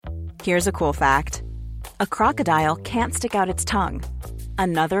Here's a cool fact. A crocodile can't stick out its tongue.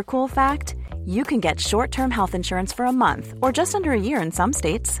 Another cool fact, you can get short-term health insurance for a month or just under a year in some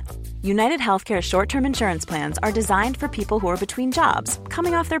states. United Healthcare short-term insurance plans are designed for people who are between jobs,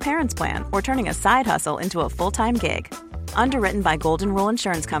 coming off their parents' plan, or turning a side hustle into a full-time gig. Underwritten by Golden Rule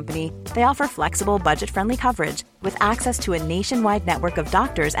Insurance Company, they offer flexible, budget-friendly coverage with access to a nationwide network of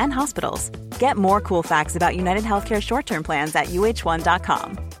doctors and hospitals. Get more cool facts about United Healthcare short-term plans at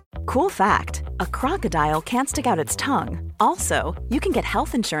uh1.com. Cool fact, a crocodile can't stick out its tongue. Also, you can get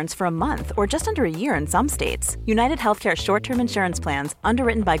health insurance for a month or just under a year in some states. United Healthcare short-term insurance plans,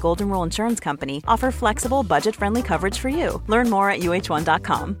 underwritten by Golden Rule Insurance Company, offer flexible, budget-friendly coverage for you. Learn more at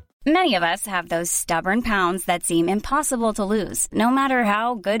uh1.com. Many of us have those stubborn pounds that seem impossible to lose, no matter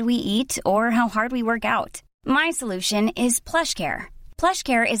how good we eat or how hard we work out. My solution is PlushCare.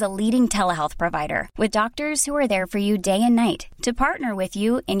 PlushCare is a leading telehealth provider with doctors who are there for you day and night to partner with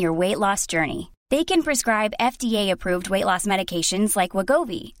you in your weight loss journey. They can prescribe FDA-approved weight loss medications like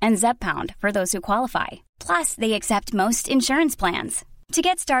Wegovy and Zepbound for those who qualify. Plus, they accept most insurance plans. To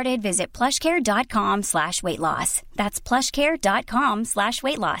get started, visit plushcare.com/weightloss. That's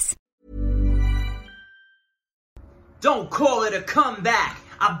plushcare.com/weightloss. Don't call it a comeback.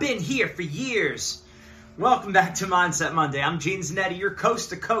 I've been here for years. Welcome back to Mindset Monday. I'm Gene Zanetti, your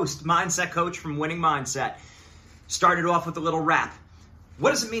coast-to-coast mindset coach from Winning Mindset. Started off with a little rap.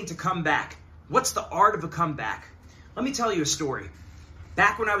 What does it mean to come back? What's the art of a comeback? Let me tell you a story.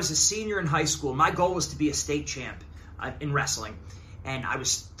 Back when I was a senior in high school, my goal was to be a state champ in wrestling. And I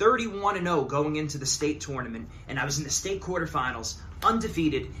was 31-0 going into the state tournament. And I was in the state quarterfinals,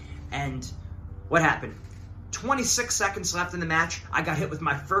 undefeated. And what happened? 26 seconds left in the match, I got hit with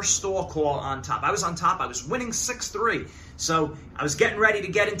my first stall call on top. I was on top. I was winning 6-3. So I was getting ready to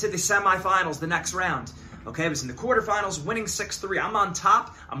get into the semifinals the next round. Okay, I was in the quarterfinals, winning 6-3. I'm on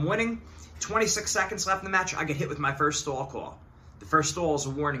top. I'm winning. 26 seconds left in the match, I get hit with my first stall call. The first stall is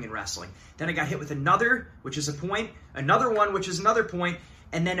a warning in wrestling. Then I got hit with another, which is a point, another one, which is another point,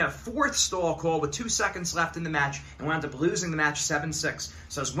 and then a fourth stall call with 2 seconds left in the match, and wound up losing the match 7-6.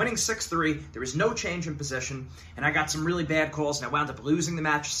 So I was winning 6-3, there was no change in position, and I got some really bad calls, and I wound up losing the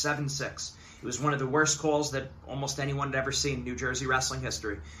match 7-6. It was one of the worst calls that almost anyone had ever seen in New Jersey wrestling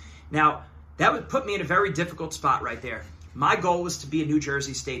history. Now, that would put me in a very difficult spot right there. My goal was to be a New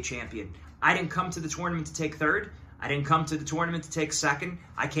Jersey state champion. I didn't come to the tournament to take third. I didn't come to the tournament to take second.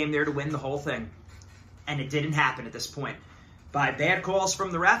 I came there to win the whole thing. And it didn't happen at this point. By bad calls from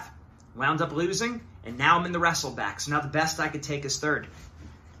the ref, wound up losing, and now I'm in the wrestleback. So now the best I could take is third.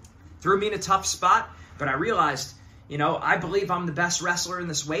 Threw me in a tough spot, but I realized, I believe I'm the best wrestler in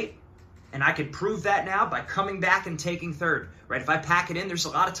this weight, and I could prove that now by coming back and taking third. Right? If I pack it in, there's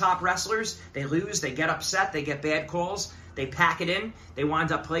a lot of top wrestlers. They lose, they get upset, they get bad calls. They pack it in, they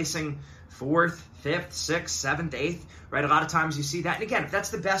wind up placing 4th, 5th, 6th, 7th, 8th, right? A lot of times you see that. And again, if that's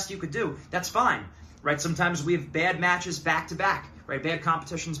the best you could do, that's fine, right? Sometimes we have bad matches back-to-back, right? Bad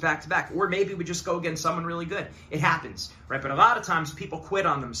competitions back-to-back. Or maybe we just go against someone really good. It happens, right? But a lot of times people quit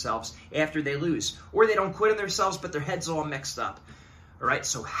on themselves after they lose. Or they don't quit on themselves, but their head's all mixed up, all right?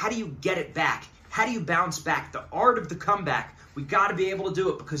 So how do you get it back? How do you bounce back? The art of the comeback, we got to be able to do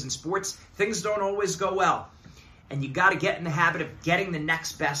it because in sports, things don't always go well. And you got to get in the habit of getting the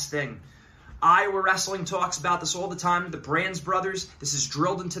next best thing. Iowa Wrestling talks about this all the time. The Brands brothers, this is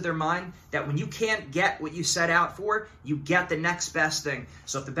drilled into their mind that when you can't get what you set out for, you get the next best thing.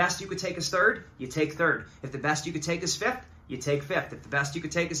 So if the best you could take is third, you take third. If the best you could take is fifth, you take fifth. If the best you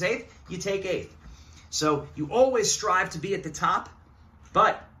could take is eighth, you take eighth. So you always strive to be at the top,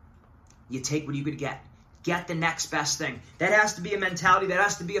 but you take what you could get. Get the next best thing. That has to be a mentality. That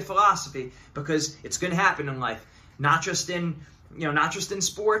has to be a philosophy because it's going to happen in life. Not just in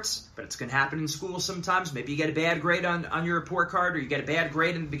sports, but it's going to happen in school sometimes. Maybe you get a bad grade on your report card or you get a bad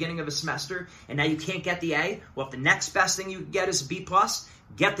grade in the beginning of a semester and now you can't get the A. Well, if the next best thing you can get is a B+,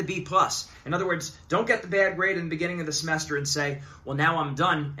 get the B+. In other words, don't get the bad grade in the beginning of the semester and say, well, now I'm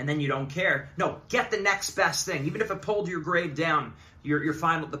done, and then you don't care. No, get the next best thing. Even if it pulled your grade down, your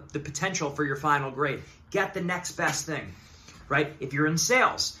final, the potential for your final grade. Get the next best thing, right? If you're in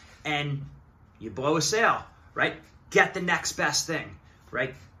sales and you blow a sale, right? Get the next best thing,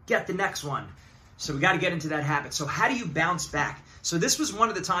 right? Get the next one. So we got to get into that habit. So how do you bounce back? So this was one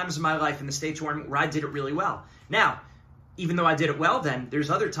of the times in my life in the state tournament where I did it really well. Now, even though I did it well then, there's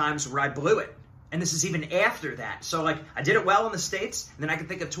other times where I blew it. And this is even after that. So I did it well in the States, and then I can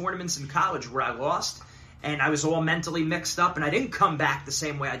think of tournaments in college where I lost, and I was all mentally mixed up, and I didn't come back the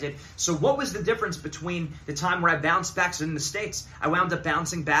same way I did. So what was the difference between the time where I bounced back? So in the States, I wound up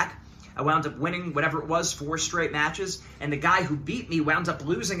bouncing back. I wound up winning whatever it was, 4 straight matches. And the guy who beat me wound up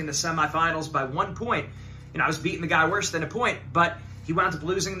losing in the semifinals by 1 point. I was beating the guy worse than a point, but he wound up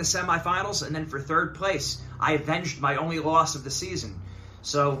losing in the semifinals. And then for 3rd place, I avenged my only loss of the season.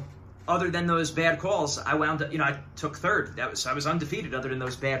 So other than those bad calls, I wound up, I took 3rd. I was undefeated other than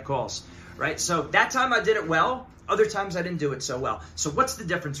those bad calls, right? So that time I did it well. Other times I didn't do it so well. So what's the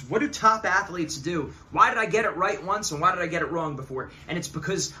difference? What do top athletes do? Why did I get it right once and why did I get it wrong before? And it's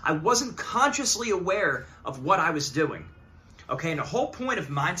because I wasn't consciously aware of what I was doing. Okay, and the whole point of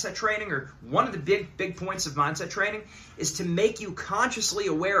mindset training, or one of the big points of mindset training, is to make you consciously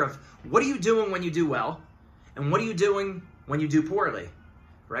aware of what are you doing when you do well and what are you doing when you do poorly.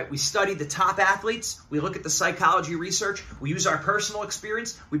 Right? We study the top athletes, we look at the psychology research, we use our personal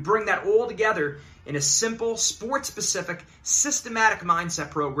experience, we bring that all together in a simple, sport-specific, systematic mindset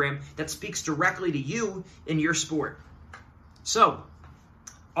program that speaks directly to you in your sport. So,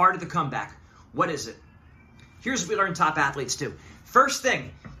 art of the comeback. What is it? Here's what we learn top athletes do. First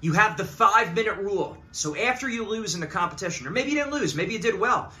thing, you have the 5-minute rule. So after you lose in the competition, or maybe you didn't lose, maybe you did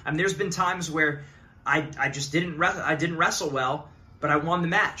well. There's been times where I just didn't wrestle well, but I won the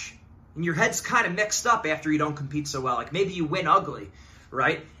match. And your head's kind of mixed up after you don't compete so well. Like maybe you win ugly,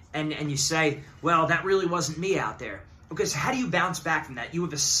 right? And you say, well, that really wasn't me out there. Okay, so how do you bounce back from that? You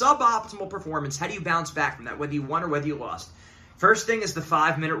have a suboptimal performance. How do you bounce back from that, whether you won or whether you lost? First thing is the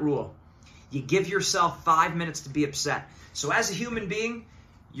 5-minute rule. You give yourself 5 minutes to be upset. So as a human being,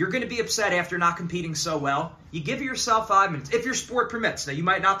 you're going to be upset after not competing so well. You give yourself 5 minutes, if your sport permits. Now, you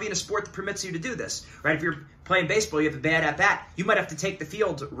might not be in a sport that permits you to do this, right? If you're playing baseball, you have a bad at-bat, you might have to take the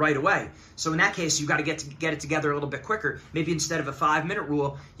field right away. So in that case, you got to get it together a little bit quicker. Maybe instead of a 5-minute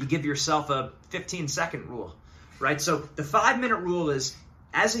rule, you give yourself a 15-second rule, right? So the 5-minute rule is,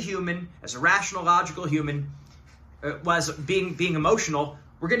 as a human, as a rational, logical human, as being emotional,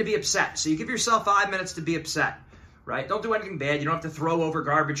 we're going to be upset. So you give yourself 5 minutes to be upset. Right? Don't do anything bad. You don't have to throw over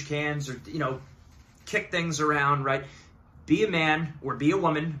garbage cans or, kick things around, right? Be a man or be a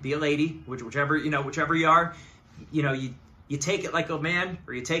woman, be a lady, whichever you are. You take it like a man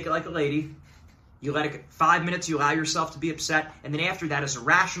or you take it like a lady. You let it 5 minutes, you allow yourself to be upset. And then after that, as a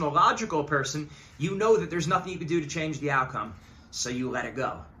rational, logical person, you know that there's nothing you can do to change the outcome. So you let it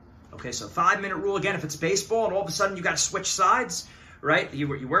go. Okay, so 5-minute rule again. If it's baseball and all of a sudden you got to switch sides, right? You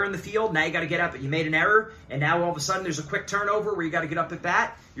were in the field, now you got to get up, you made an error, and now all of a sudden there's a quick turnover where you got to get up at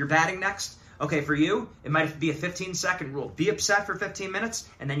bat, you're batting next. Okay, for you, it might be a 15-second rule. Be upset for 15 minutes,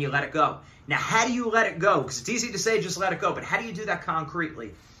 and then you let it go. Now, how do you let it go? Because it's easy to say just let it go, but how do you do that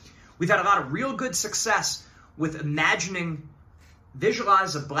concretely? We've had a lot of real good success with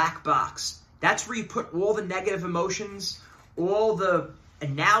visualize a black box. That's where you put all the negative emotions, all the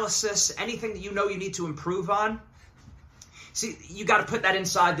analysis, anything that you know you need to improve on. See, you got to put that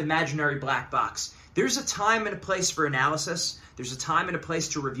inside the imaginary black box. There's a time and a place for analysis. There's a time and a place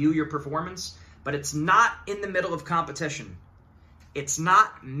to review your performance, but it's not in the middle of competition. It's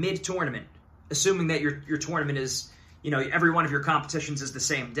not mid-tournament, assuming that your tournament is, every one of your competitions is the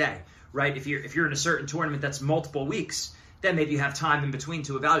same day, right? If you're in a certain tournament that's multiple weeks, then maybe you have time in between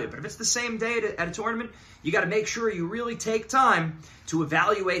to evaluate. But if it's the same day at a tournament, you got to make sure you really take time to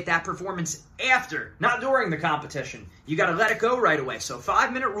evaluate that performance after, not during the competition. You got to let it go right away. So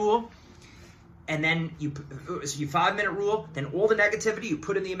 5-minute rule, and then you 5-minute rule, then all the negativity you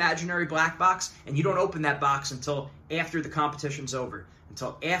put in the imaginary black box, and you don't open that box until after the competition's over,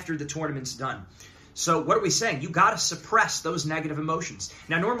 until after the tournament's done. So what are we saying? You got to suppress those negative emotions.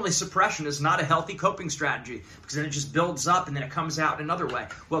 Now, normally suppression is not a healthy coping strategy because then it just builds up and then it comes out in another way.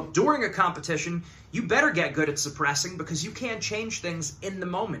 Well, during a competition, you better get good at suppressing because you can't change things in the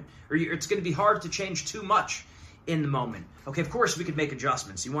moment, or it's going to be hard to change too much in the moment. Okay, of course we could make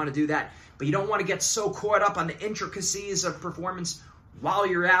adjustments. You want to do that, but you don't want to get so caught up on the intricacies of performance while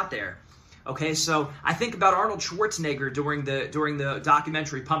you're out there. Okay, so I think about Arnold Schwarzenegger during the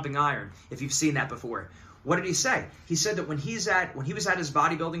documentary Pumping Iron, if you've seen that before. What did he say? He said that when he was at his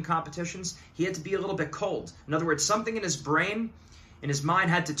bodybuilding competitions, he had to be a little bit cold. In other words, something in his brain and his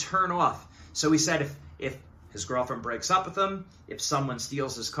mind had to turn off. So he said if his girlfriend breaks up with him, if someone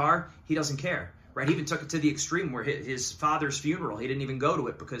steals his car, he doesn't care. Right? He even took it to the extreme where his father's funeral, he didn't even go to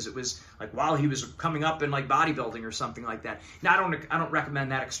it because it was like while he was coming up in like bodybuilding or something like that. Now, I don't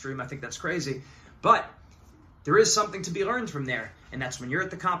recommend that extreme. I think that's crazy. But there is something to be learned from there. And that's when you're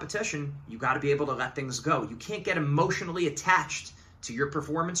at the competition, you got to be able to let things go. You can't get emotionally attached to your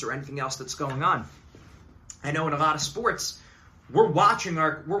performance or anything else that's going on. I know in a lot of sports, we're watching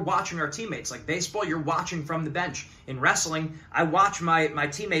our teammates. Like baseball, you're watching from the bench. In wrestling, I watch my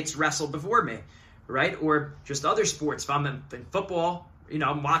teammates wrestle before me. Right? Or just other sports. If I'm in football,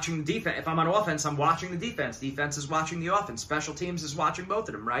 I'm watching the defense. If I'm on offense, I'm watching the defense. Defense is watching the offense. Special teams is watching both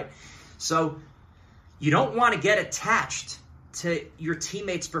of them, right? So you don't want to get attached to your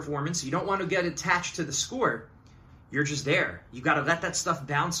teammates' performance. You don't want to get attached to the score. You're just there. You got to let that stuff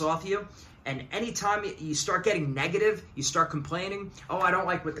bounce off you. And anytime you start getting negative, you start complaining, oh, I don't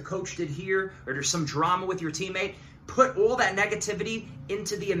like what the coach did here, or there's some drama with your teammate, put all that negativity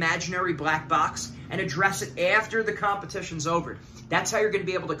into the imaginary black box and address it after the competition's over. That's how you're going to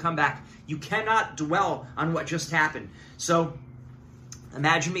be able to come back. You cannot dwell on what just happened. So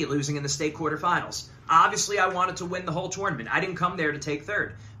imagine me losing in the state quarterfinals. Obviously, I wanted to win the whole tournament. I didn't come there to take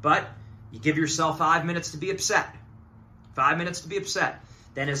third. But you give yourself 5 minutes to be upset. 5 minutes to be upset.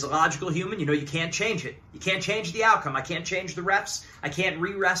 Then as a logical human, you can't change it. You can't change the outcome. I can't change the refs. I can't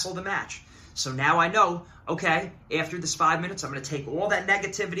re-wrestle the match. So now I know, okay, after this 5 minutes, I'm going to take all that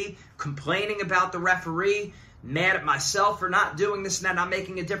negativity, complaining about the referee, mad at myself for not doing this and that, not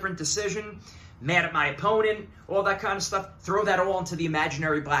making a different decision, mad at my opponent, all that kind of stuff. Throw that all into the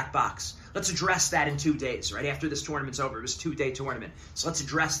imaginary black box. Let's address that in 2 days, right? After this tournament's over. It was a 2-day tournament. So let's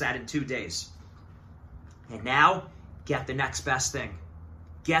address that in 2 days. And now, get the next best thing.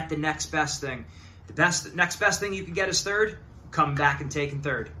 Get the next best thing. The next best thing you can get is third. Come back and taking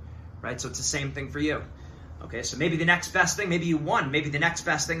third, right? So it's the same thing for you. Okay, so maybe the next best thing, maybe you won. Maybe the next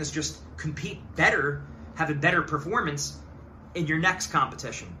best thing is just compete better, have a better performance in your next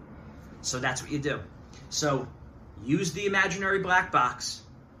competition. So that's what you do. So use the imaginary black box,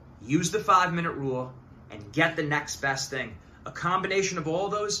 use the 5-minute rule, and get the next best thing. A combination of all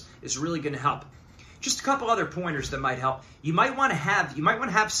those is really going to help. Just a couple other pointers that might help. You might want to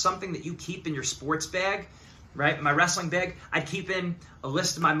have something that you keep in your sports bag, right? My wrestling bag, I'd keep in a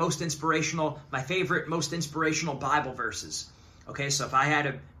list of my favorite, most inspirational Bible verses. Okay, so if I had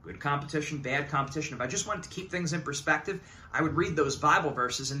a good competition, bad competition, if I just wanted to keep things in perspective, I would read those Bible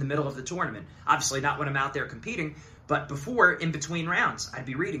verses in the middle of the tournament. Obviously not when I'm out there competing, but in between rounds, I'd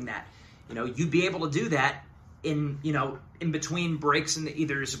be reading that. You'd be able to do that in between breaks,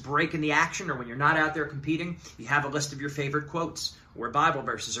 either there's a break in the action or when you're not out there competing, you have a list of your favorite quotes or Bible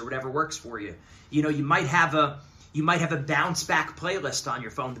verses or whatever works for you. You might have a bounce back playlist on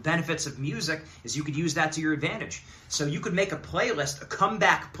your phone. The benefits of music is you could use that to your advantage. So you could make a playlist, a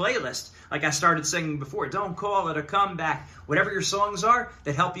comeback playlist, like I started singing before. Don't call it a comeback. Whatever your songs are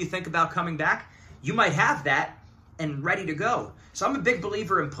that help you think about coming back, you might have that and ready to go. So I'm a big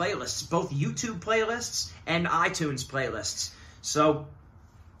believer in playlists, both YouTube playlists and iTunes playlists. So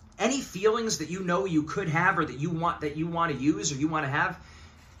any feelings that you could have or that you want to use or you want to have,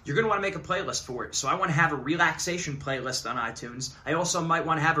 you're going to want to make a playlist for it. So I want to have a relaxation playlist on iTunes. I also might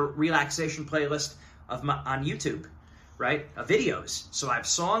want to have a relaxation playlist on YouTube, right? Videos. So I have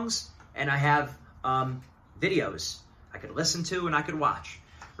songs and I have videos I could listen to and I could watch,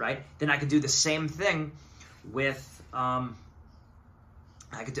 right? Then I could do the same thing with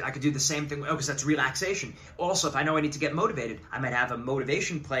I could do the same thing because that's relaxation. Also, if I know I need to get motivated, I might have a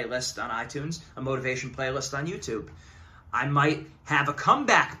motivation playlist on iTunes, a motivation playlist on YouTube. I might have a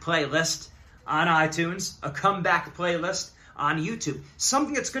comeback playlist on iTunes, a comeback playlist on YouTube.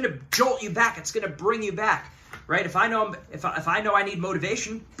 Something that's going to jolt you back. It's going to bring you back, right? If I know I need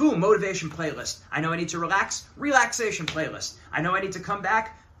motivation, boom, motivation playlist. I know I need to relax, relaxation playlist. I know I need to come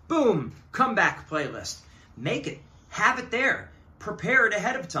back, boom, comeback playlist. Make it. Have it there. Prepare it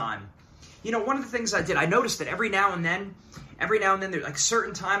ahead of time. One of the things I did, I noticed that every now and then there's like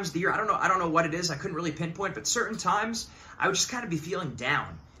certain times of the year, I don't know what it is, I couldn't really pinpoint, but certain times I would just kind of be feeling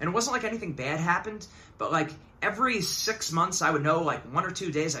down. And it wasn't like anything bad happened, but like every 6 months I would know like 1 or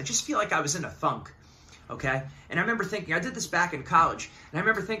 2 days, I just feel like I was in a funk. Okay? And I remember thinking, I did this back in college, and I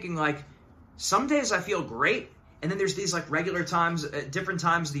remember thinking like, some days I feel great, and then there's these like regular times, different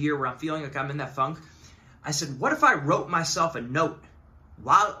times of the year where I'm feeling like I'm in that funk. I said, what if I wrote myself a note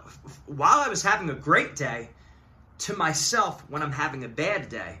while I was having a great day to myself when I'm having a bad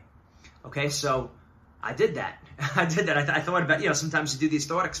day? Okay, so I did that. I thought about, sometimes you do these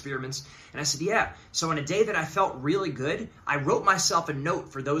thought experiments, and I said, yeah. So on a day that I felt really good, I wrote myself a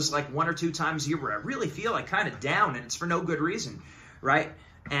note for those like 1 or 2 times a year where I really feel like kind of down, and it's for no good reason, right?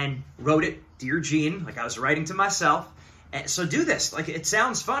 And wrote it, Dear Gene, like I was writing to myself. So do this. Like, it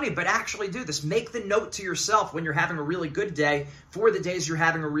sounds funny, but actually do this. Make the note to yourself when you're having a really good day for the days you're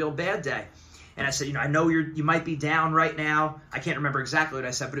having a real bad day. And I said, I know you might be down right now. I can't remember exactly what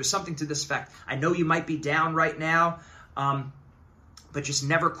I said, but it was something to this effect. I know you might be down right now, but just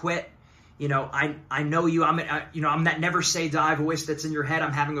never quit. I know you. I'm that never say die voice that's in your head.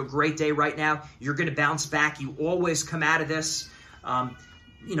 I'm having a great day right now. You're going to bounce back. You always come out of this.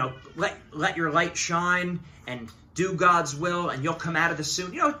 let your light shine and do God's will, and you'll come out of this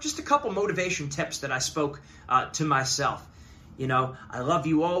soon. Just a couple motivation tips that I spoke to myself. I love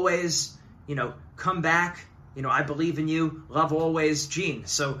you always. Come back. I believe in you. Love always, Gene.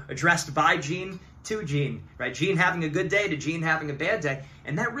 So addressed by Gene to Gene, right? Gene having a good day to Gene having a bad day.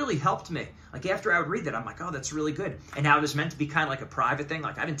 And that really helped me. Like after I would read that, I'm like, oh, that's really good. And now it was meant to be kind of like a private thing.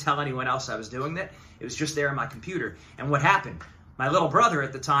 Like I didn't tell anyone else I was doing that. It was just there on my computer. And what happened? My little brother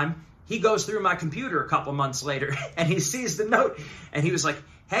at the time, he goes through my computer a couple months later and he sees the note and he was like,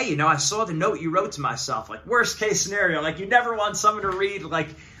 hey, I saw the note you wrote to myself. Like worst case scenario, like you never want someone to read like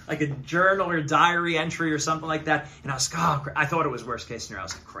a journal or diary entry or something like that. And I was like, oh, I thought it was worst case scenario. I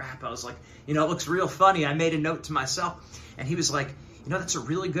was like, crap. I was like, it looks real funny. I made a note to myself. And he was like, that's a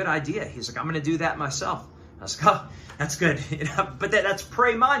really good idea. He's like, I'm going to do that myself. I was like, oh, that's good. But that's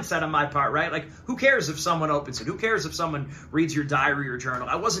prey mindset on my part, right? Like, who cares if someone opens it? Who cares if someone reads your diary or journal?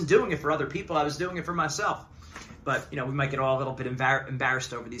 I wasn't doing it for other people. I was doing it for myself. But, we might get all a little bit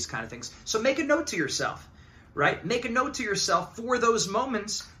embarrassed over these kind of things. So make a note to yourself, right? Make a note to yourself for those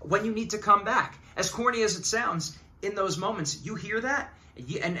moments when you need to come back. As corny as it sounds, in those moments, you hear that.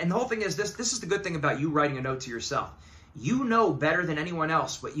 And the whole thing is this is the good thing about you writing a note to yourself. You know better than anyone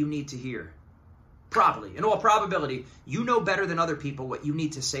else what you need to hear. Probably, in all probability, you know better than other people what you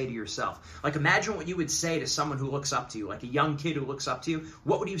need to say to yourself. Like imagine what you would say to someone who looks up to you, like a young kid who looks up to you.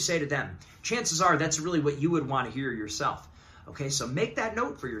 What would you say to them? Chances are that's really what you would want to hear yourself. Okay, so make that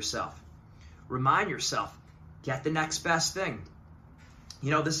note for yourself. Remind yourself, get the next best thing.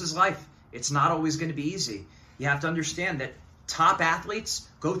 This is life. It's not always going to be easy. You have to understand that top athletes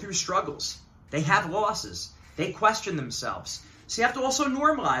go through struggles. They have losses. They question themselves. So you have to also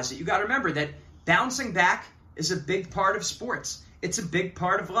normalize it. You got to remember that bouncing back is a big part of sports. It's a big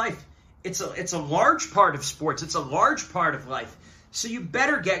part of life. It's a large part of sports. It's a large part of life. So you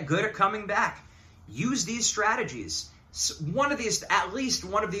better get good at coming back. Use these strategies. At least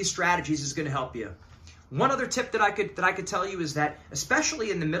one of these strategies is going to help you. One other tip that I could tell you is that,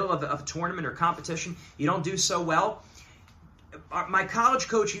 especially in the middle of a tournament or competition, you don't do so well. My college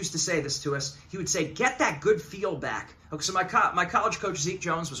coach used to say this to us. He would say, get that good feel back. Okay, so my college coach, Zeke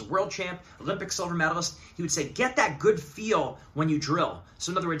Jones, was a world champ, Olympic silver medalist. He would say, get that good feel when you drill.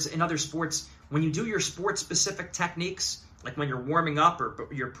 So in other words, in other sports, when you do your sport-specific techniques, like when you're warming up or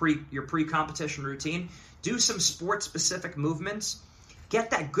your pre-competition routine, do some sport-specific movements.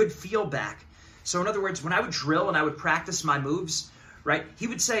 Get that good feel back. So in other words, when I would drill and I would practice my moves, right, he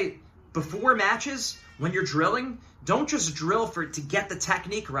would say, before matches, when you're drilling, don't just drill to get the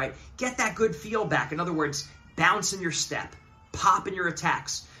technique right. Get that good feel back. In other words, bounce in your step, pop in your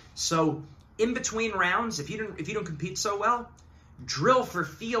attacks. So in between rounds, if you don't compete so well, drill for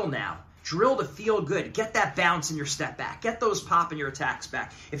feel now. Drill to feel good. Get that bounce in your step back. Get those pop in your attacks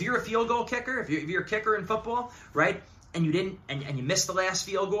back. If you're a field goal kicker, if you're a kicker in football, right, and you missed the last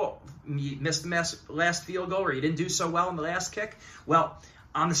field goal, or you didn't do so well in the last kick, well,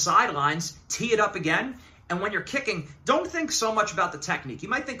 on the sidelines, tee it up again. And when you're kicking, don't think so much about the technique. You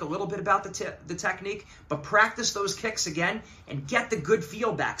might think a little bit about the technique, but practice those kicks again and get the good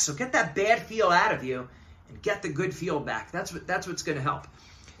feel back. So get that bad feel out of you and get the good feel back. That's what's going to help.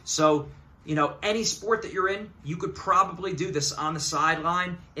 So, any sport that you're in, you could probably do this on the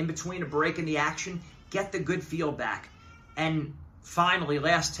sideline, in between a break in the action. Get the good feel back. And finally,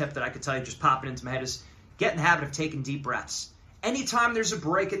 last tip that I could tell you, just popping into my head, is get in the habit of taking deep breaths. Anytime there's a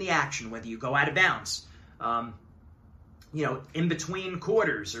break in the action, whether you go out of bounds, in between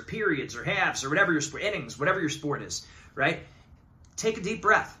quarters or periods or halves or whatever your sport, innings, whatever your sport is, right? Take a deep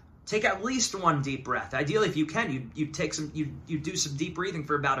breath. Take at least one deep breath. Ideally, if you can, you do some deep breathing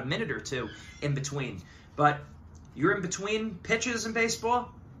for about a minute or two in between. But you're in between pitches in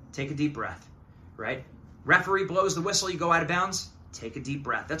baseball, take a deep breath, right? Referee blows the whistle, you go out of bounds, take a deep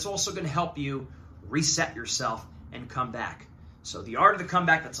breath. That's also going to help you reset yourself and come back. So the art of the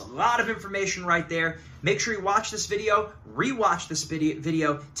comeback, that's a lot of information right there. Make sure you watch this video, rewatch this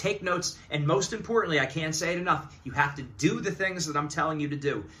video, take notes, and most importantly, I can't say it enough, you have to do the things that I'm telling you to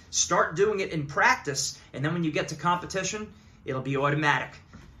do. Start doing it in practice, and then when you get to competition, it'll be automatic.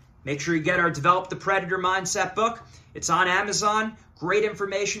 Make sure you get our Develop the Predator Mindset book. It's on Amazon. Great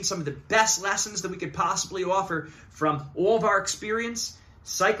information, some of the best lessons that we could possibly offer from all of our experience,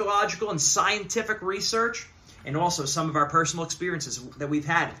 psychological and scientific research, and also some of our personal experiences that we've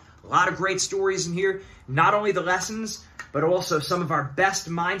had. A lot of great stories in here. Not only the lessons, but also some of our best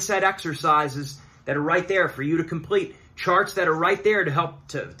mindset exercises that are right there for you to complete. Charts that are right there to help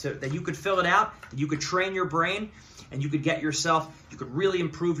that you could fill it out, that you could train your brain, and you could you could really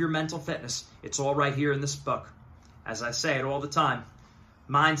improve your mental fitness. It's all right here in this book. As I say it all the time,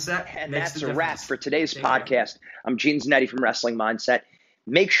 mindset. And that's a wrap for today's podcast. I'm Gene Zanetti from Wrestling Mindset.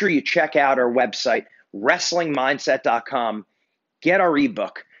 Make sure you check out our website, wrestlingmindset.com. Get our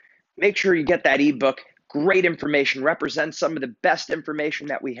ebook. Make sure you get that ebook. Great information, represents some of the best information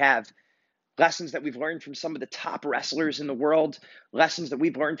that we have. Lessons that we've learned from some of the top wrestlers in the world, lessons that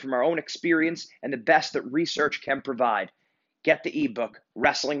we've learned from our own experience, and the best that research can provide. Get the ebook,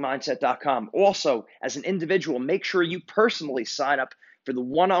 wrestlingmindset.com. Also, as an individual, make sure you personally sign up for the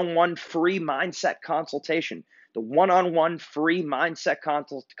one-on-one free mindset consultation. The one-on-one free mindset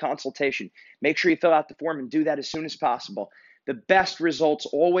consultation. Make sure you fill out the form and do that as soon as possible. The best results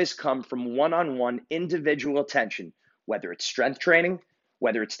always come from one-on-one individual attention, whether it's strength training,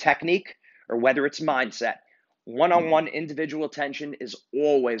 whether it's technique, or whether it's mindset. One-on-one individual attention is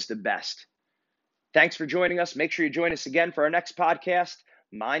always the best. Thanks for joining us. Make sure you join us again for our next podcast.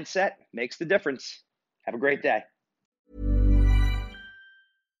 Mindset makes the difference. Have a great day.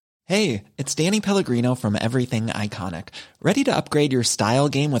 Hey, it's Danny Pellegrino from Everything Iconic. Ready to upgrade your style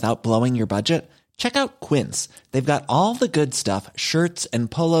game without blowing your budget? Check out Quince. They've got all the good stuff, shirts and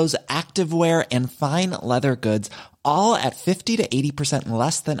polos, activewear, and fine leather goods, all at 50 to 80%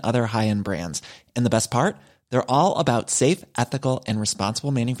 less than other high-end brands. And the best part? They're all about safe, ethical, and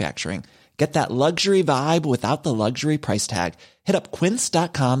responsible manufacturing. Get that luxury vibe without the luxury price tag. Hit up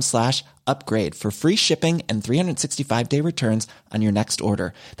quince.com/upgrade for free shipping and 365-day returns on your next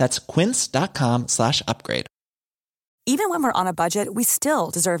order. That's quince.com/upgrade. Even when we're on a budget, we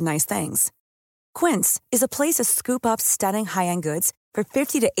still deserve nice things. Quince is a place to scoop up stunning high-end goods for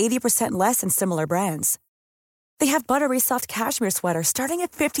 50 to 80% less than similar brands. They have buttery soft cashmere sweaters starting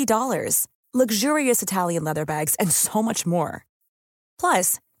at $50, luxurious Italian leather bags, and so much more.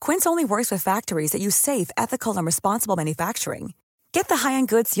 Plus, Quince only works with factories that use safe, ethical, and responsible manufacturing. Get the high-end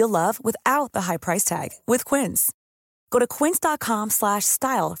goods you'll love without the high price tag with Quince. Go to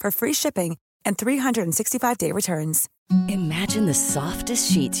quince.com/style for free shipping and 365-day returns. Imagine the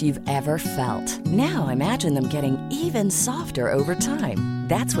softest sheets you've ever felt. Now imagine them getting even softer over time.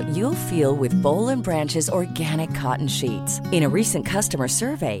 That's what you'll feel with Boll & Branch's organic cotton sheets. In a recent customer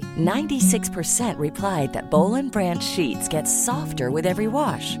survey, 96% replied that Boll & Branch sheets get softer with every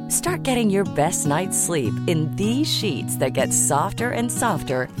wash. Start getting your best night's sleep in these sheets that get softer and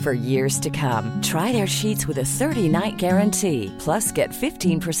softer for years to come. Try their sheets with a 30-night guarantee. Plus, get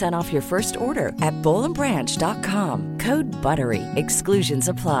 15% off your first order at bollandbranch.com. Code BUTTERY. Exclusions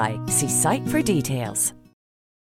apply. See site for details.